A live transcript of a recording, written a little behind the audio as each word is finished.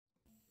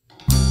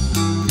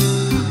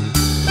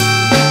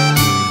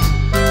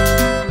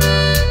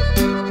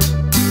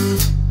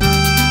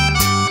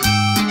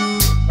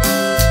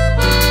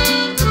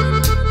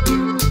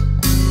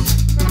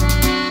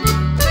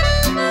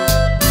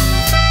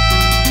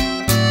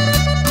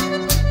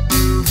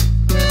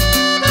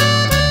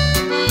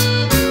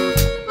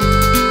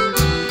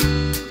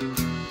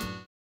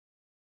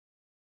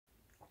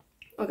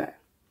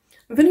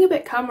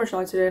camera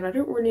shy today and I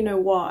don't really know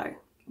why,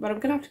 but I'm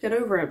gonna have to get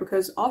over it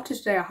because after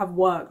today I have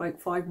work like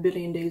 5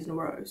 billion days in a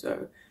row,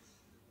 so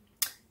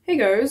here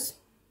goes.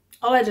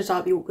 I'll edit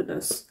out the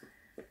awkwardness.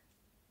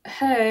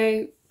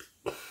 Hey,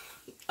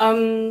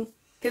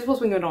 here's what's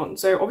been going on.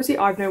 So obviously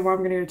I've known where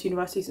I'm going to go to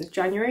university since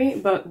January,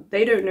 but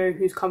they don't know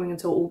who's coming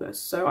until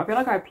August. So I feel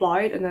like I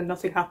applied and then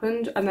nothing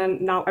happened, and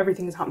then now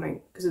everything is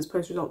happening because it's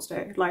post results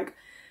day. Like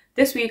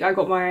this week I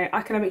got my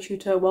academic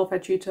tutor, welfare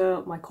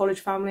tutor, my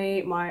college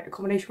family, my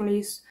accommodation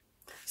release.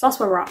 So that's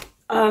where we're at.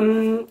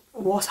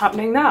 What's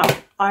happening now?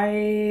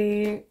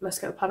 Let's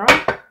get the planner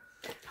out. I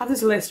have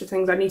this list of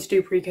things I need to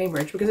do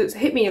pre-Cambridge because it's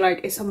hit me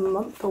like it's a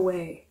month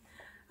away.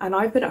 And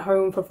I've been at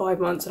home for 5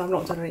 months and I've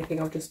not done anything,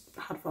 I've just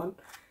had fun.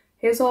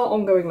 Here's our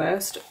ongoing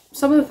list.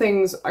 Some of the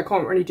things I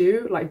can't really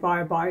do, like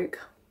buy a bike.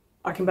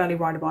 I can barely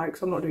ride a bike,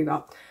 so I'm not doing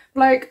that. But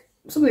like,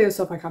 some of the other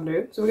stuff I can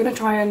do. So we're gonna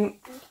try and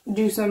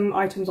do some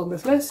items on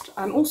this list.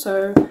 And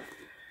also,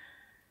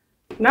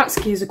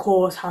 Natsuki's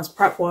course has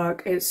prep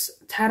work. It's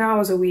 10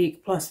 hours a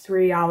week plus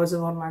 3 hours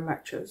of online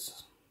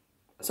lectures.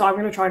 So I'm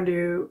gonna try and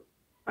do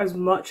as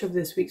much of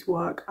this week's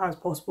work as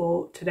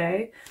possible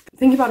today.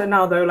 Thinking about it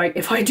now though, like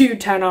if I do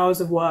 10 hours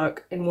of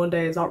work in one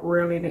day, is that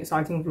really an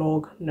exciting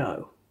vlog?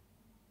 No.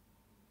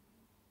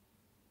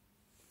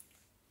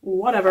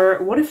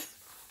 Whatever. What if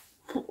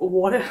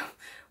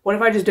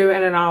I just do it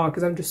in an hour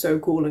because I'm just so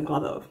cool and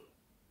clever?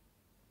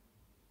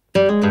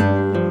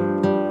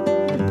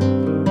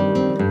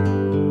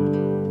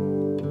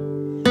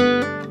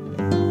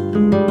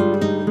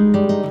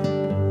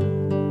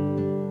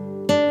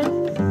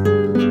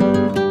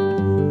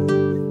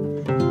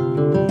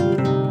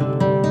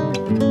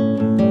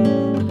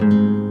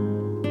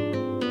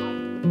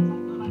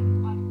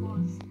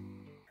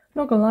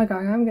 Not gonna lie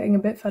guys, I'm getting a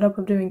bit fed up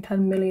of doing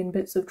 10 million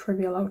bits of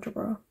trivial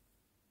algebra.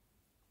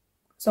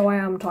 So I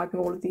am typing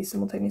all of these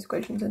simultaneous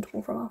equations into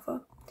Wolfram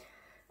Alpha.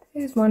 A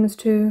is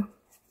 -2,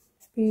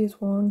 B is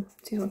 1,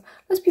 C is 1.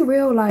 Let's be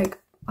real, like,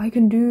 I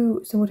can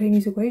do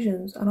simultaneous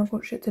equations and I've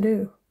got shit to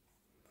do.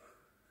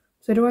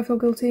 So do I feel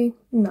guilty?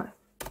 No.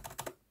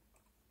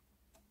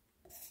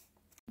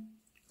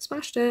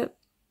 Smashed it.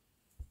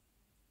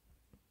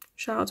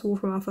 Shout out to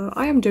Wolfram Alpha.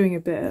 I am doing a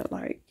bit,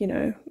 like, you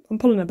know, I'm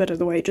pulling a bit of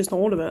the weight, just not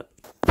all of it.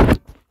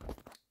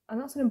 And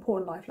that's an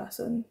important life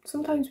lesson.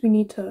 Sometimes we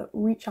need to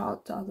reach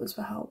out to others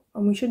for help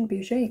and we shouldn't be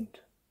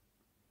ashamed.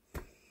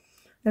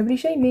 Nobody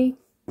shamed me,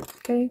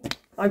 okay?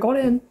 I got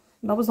in.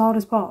 That was the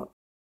hardest part.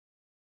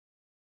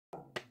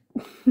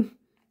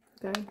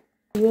 Okay.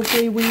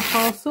 Wobbly wee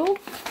parcel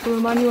from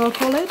Emmanuel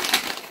College.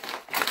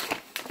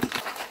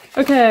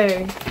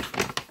 Okay.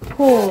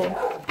 Paul.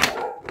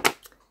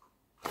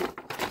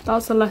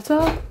 That's a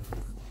letter.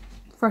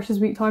 Freshers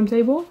Week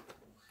timetable.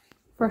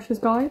 Freshers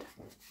Guide.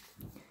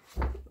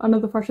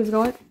 Another Freshers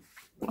Guide.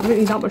 I don't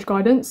need that much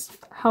guidance.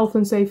 Health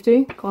and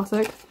safety.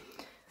 Classic.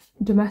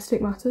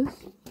 Domestic matters.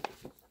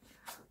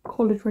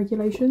 College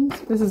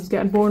regulations. This is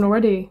getting boring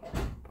already.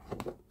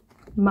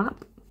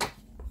 Map.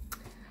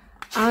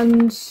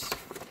 And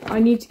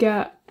I need to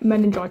get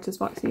meningitis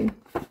vaccine.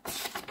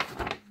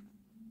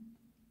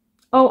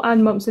 Oh,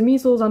 and mumps and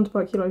measles and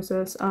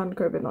tuberculosis and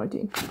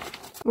COVID-19.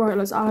 Right,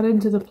 let's add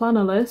into the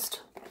planner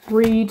list.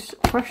 Read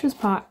Freshers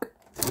Pack.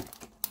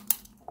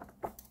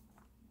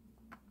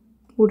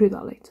 We'll do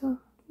that later.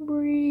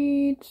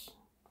 Read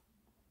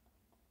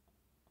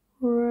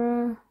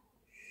fresh.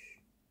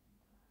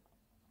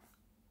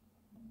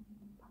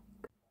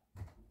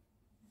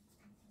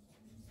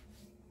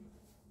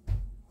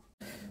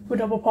 We're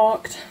double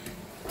parked.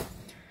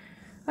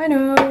 I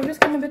know, we're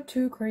just getting a bit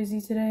too crazy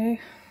today.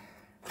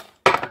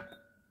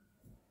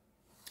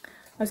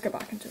 Let's get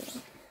back into it.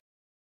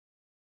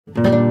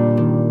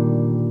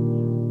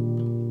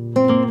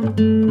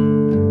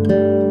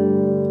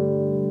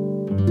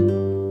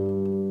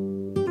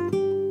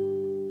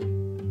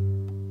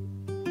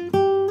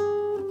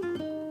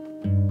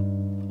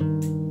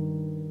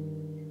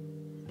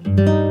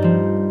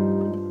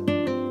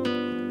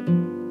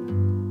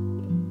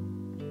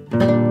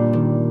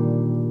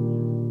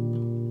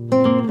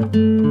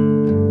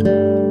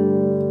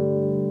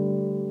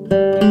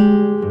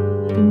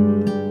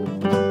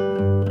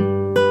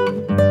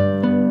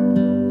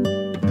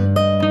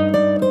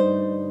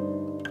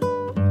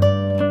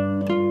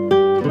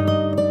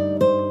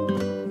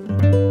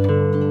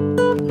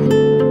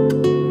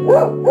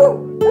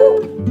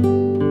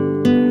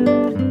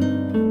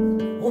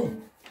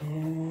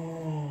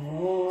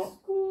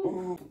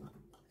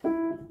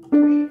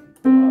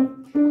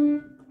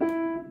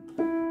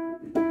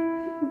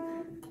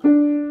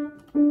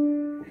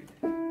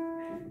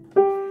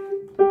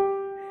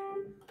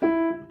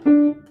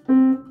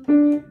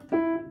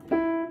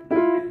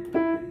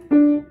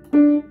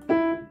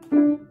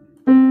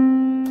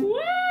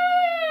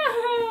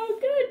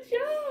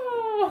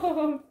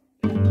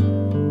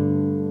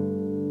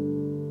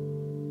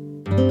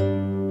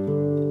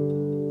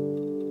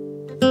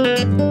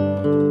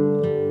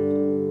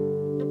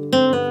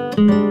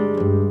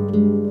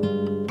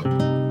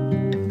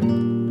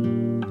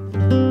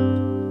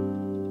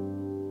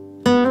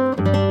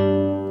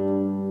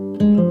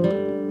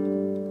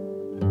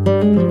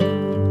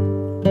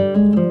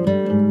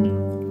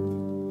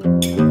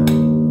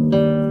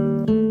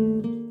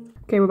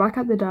 back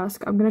at the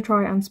desk, I'm going to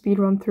try and speed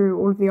run through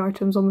all of the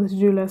items on the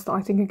to-do list that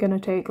I think are going to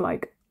take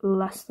like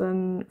less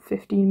than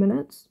 15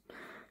 minutes.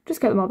 Just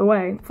get them out of the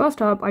way.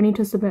 First up, I need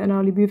to submit an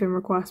early move-in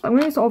request. I'm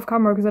going to use it off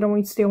camera because I don't want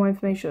you to steal my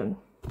information.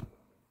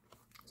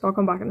 So I'll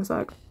come back in a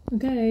sec.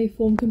 Okay,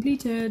 form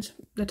completed.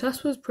 The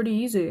test was pretty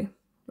easy.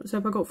 Let's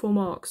hope I got 4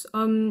 marks.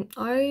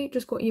 I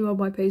just got emailed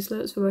my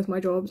payslips for both my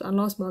jobs, and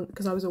last month,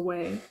 because I was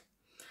away,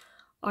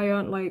 I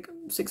earned like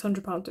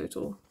 £600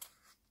 total.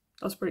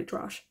 That's pretty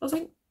trash. That's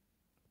like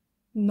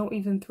not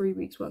even 3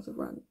 weeks worth of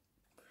rent.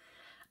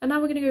 And now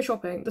we're gonna go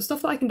shopping. The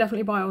stuff that I can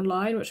definitely buy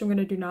online, which I'm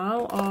gonna do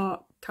now,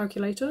 are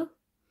calculator,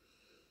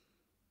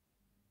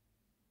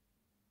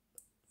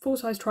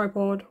 full-size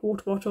tripod,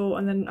 water bottle,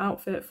 and then an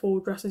outfit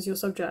for dress as your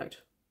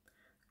subject.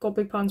 Got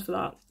big plans for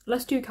that.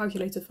 Let's do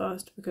calculator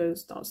first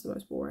because that's the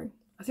most boring.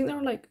 I think there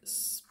are like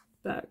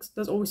specs.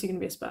 There's obviously gonna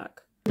be a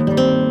spec.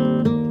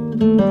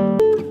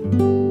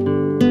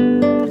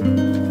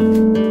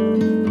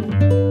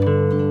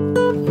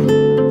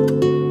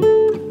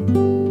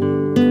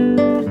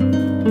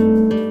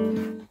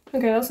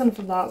 Okay, that's enough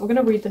of that. We're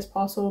gonna read this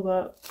parcel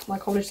that my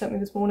college sent me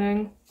this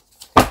morning.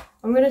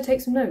 I'm gonna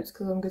take some notes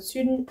because I'm a good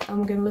student, and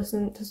we're gonna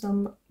listen to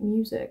some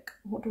music.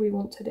 What do we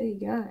want today,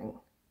 gang?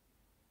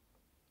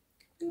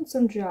 And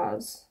some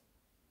jazz.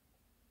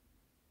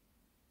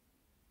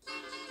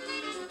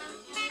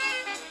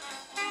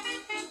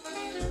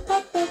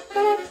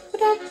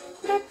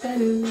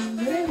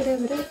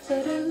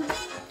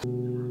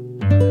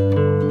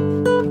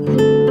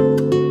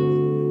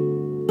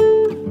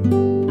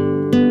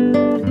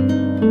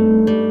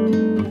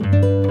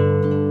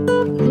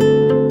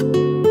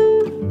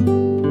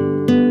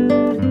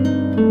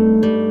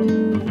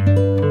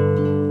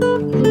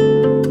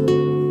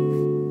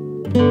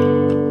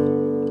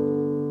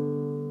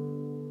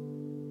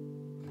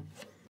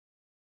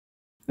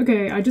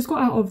 Okay, I just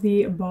got out of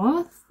the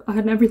bath. I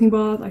had an everything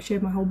bath, I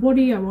shaved my whole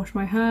body, I washed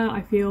my hair,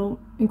 I feel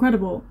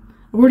incredible.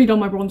 I've already done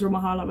my bronzer and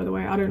my highlight, by the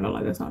way. I don't look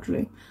like this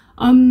naturally.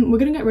 We're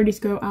gonna get ready to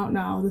go out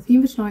now. The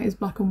theme for tonight is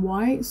black and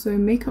white, so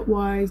makeup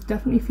wise,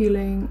 definitely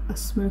feeling a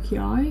smoky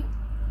eye.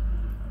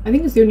 I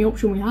think it's the only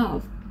option we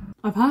have.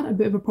 I've had a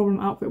bit of a problem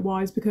outfit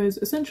wise because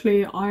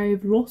essentially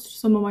I've lost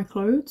some of my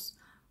clothes.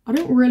 I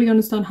don't really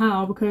understand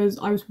how, because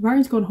I was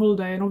preparing to go on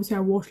holiday and obviously I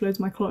washed loads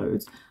of my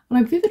clothes, and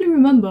I vividly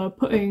remember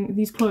putting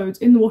these clothes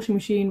in the washing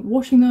machine,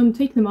 washing them,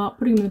 taking them out,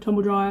 putting them in the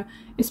tumble dryer.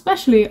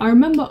 Especially I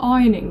remember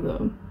ironing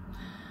them,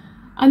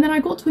 and then I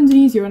got to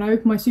Indonesia and I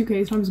opened my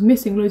suitcase and I was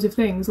missing loads of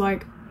things.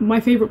 Like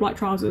my favourite black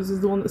trousers is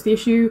the one that's the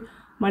issue,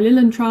 my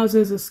linen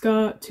trousers, a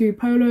skirt, 2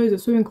 polos, a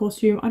swimming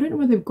costume. I don't know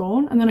where they've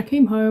gone. And then I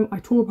came home, I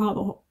tore apart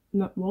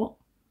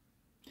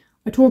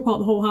I tore apart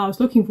the whole house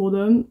looking for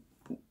them.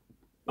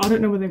 I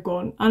don't know where they've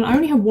gone, and I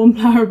only have 1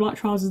 pair of black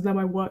trousers. They're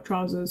my work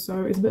trousers,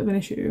 so it's a bit of an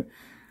issue,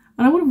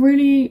 and I would have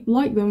really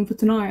liked them for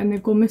tonight and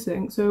they've gone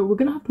missing. So we're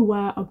gonna have to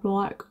wear a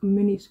black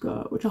mini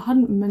skirt, which I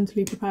hadn't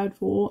mentally prepared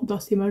for,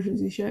 thus the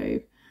emergency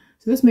shave.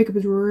 So this makeup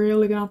is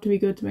really gonna have to be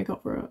good to make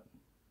up for it.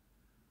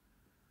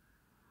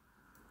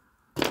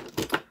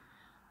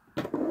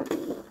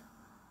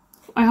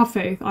 I have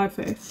faith, I have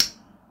faith.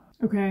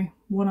 Okay,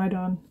 one eye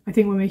done. I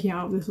think we're making it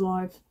out of this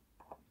alive.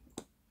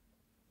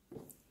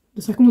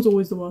 The second one's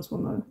always the worst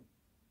one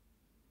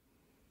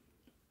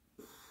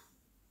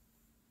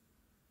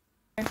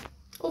though.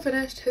 All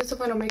finished. Here's the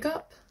final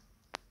makeup.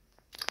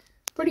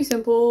 Pretty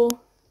simple,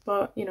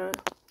 but you know,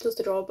 does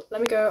the job. Let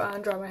me go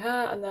and dry my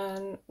hair and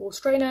then we'll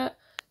straighten it,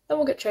 then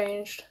we'll get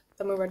changed,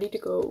 then we're ready to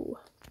go.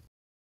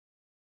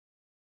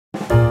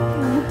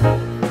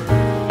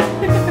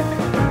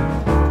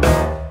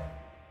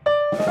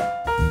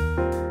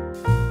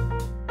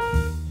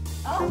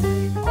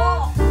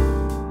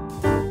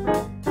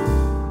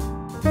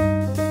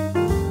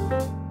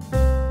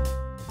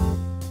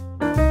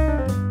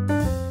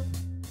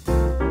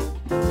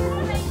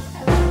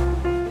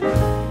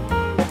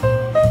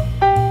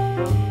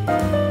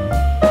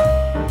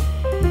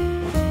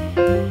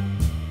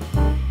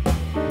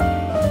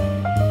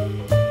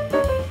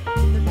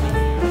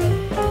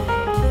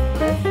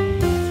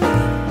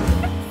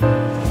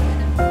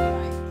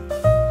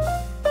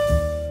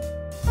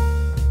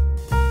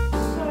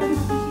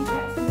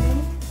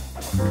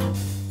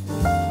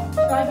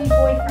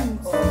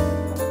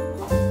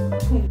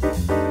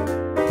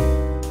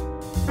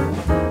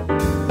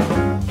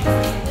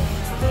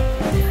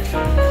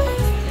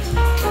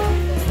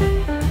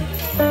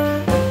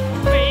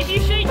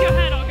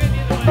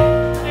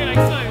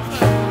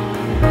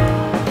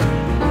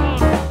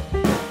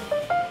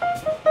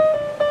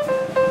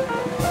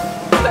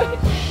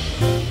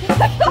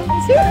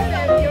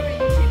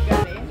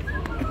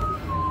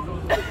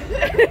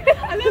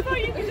 I love how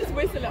you can just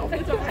whistle it off the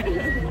top of your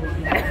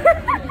head.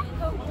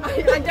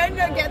 I don't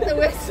know, get the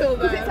whistle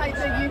though. It's like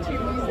the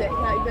YouTube music,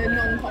 like the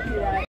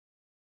non-copyright.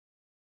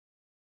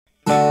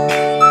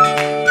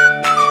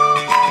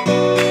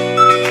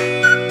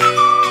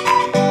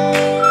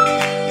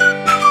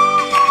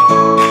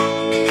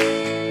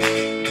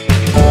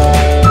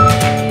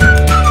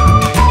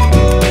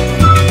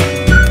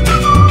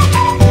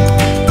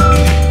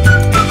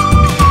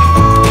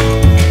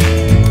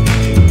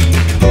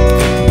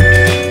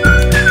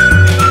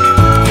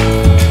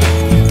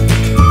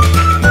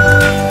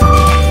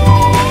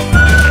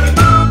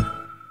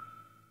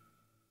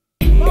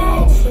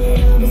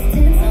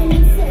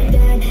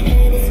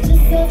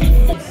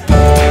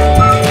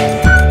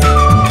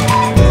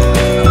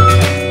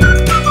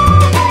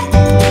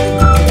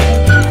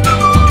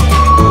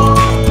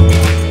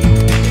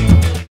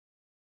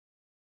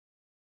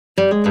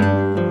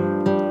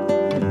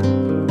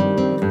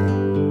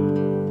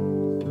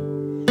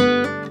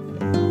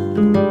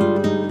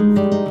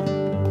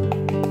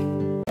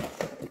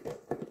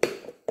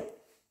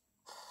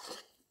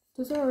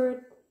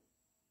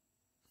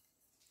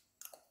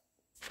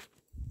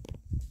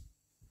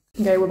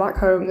 Okay, we're back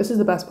home. This is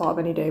the best part of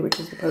any day, which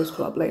is the post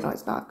club late night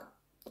snack.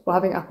 We're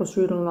having apple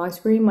strudel and ice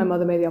cream. My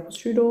mother made the apple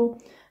strudel.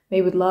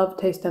 Made with love,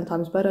 tastes 10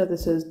 times better.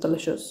 This is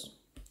delicious.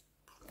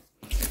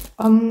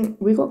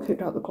 We got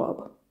kicked out of the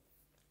club.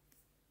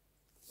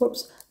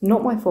 Whoops,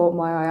 not my fault,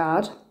 might I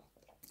add.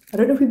 I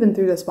don't know if we've been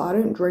through this, but I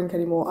don't drink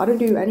anymore. I don't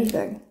do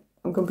anything.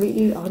 I'm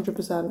completely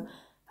 100%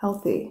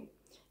 healthy.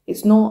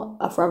 It's not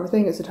a forever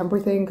thing, it's a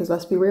temporary thing, because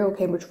let's be real,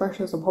 Cambridge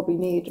freshers will probably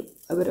need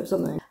a bit of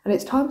something. And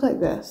it's times like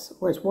this,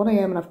 where it's 1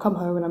 AM and I've come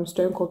home and I'm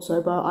stone cold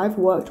sober. I've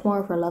worked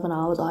tomorrow for 11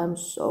 hours. I am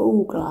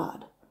so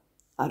glad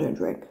I don't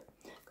drink.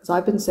 Because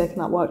I've been sick in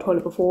that work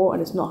toilet before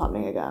and it's not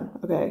happening again,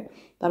 okay?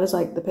 That is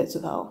like the pits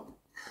of hell.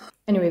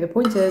 Anyway, the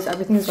point is,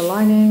 everything is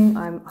aligning.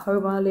 I'm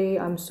home early,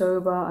 I'm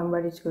sober, I'm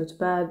ready to go to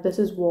bed. This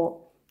is what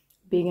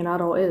being an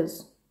adult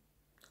is.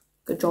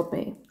 Good job,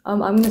 me. I'm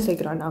gonna say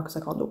goodnight now because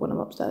I can't do it when I'm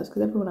upstairs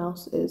because everyone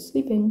else is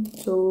sleeping.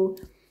 So,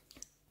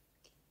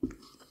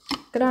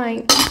 good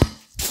night.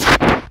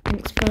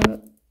 Thanks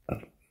for...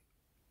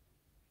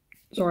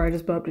 Sorry, I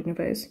just burped in your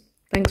face.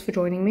 Thanks for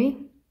joining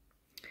me.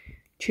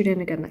 Tune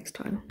in again next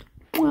time.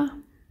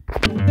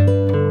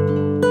 Mwah.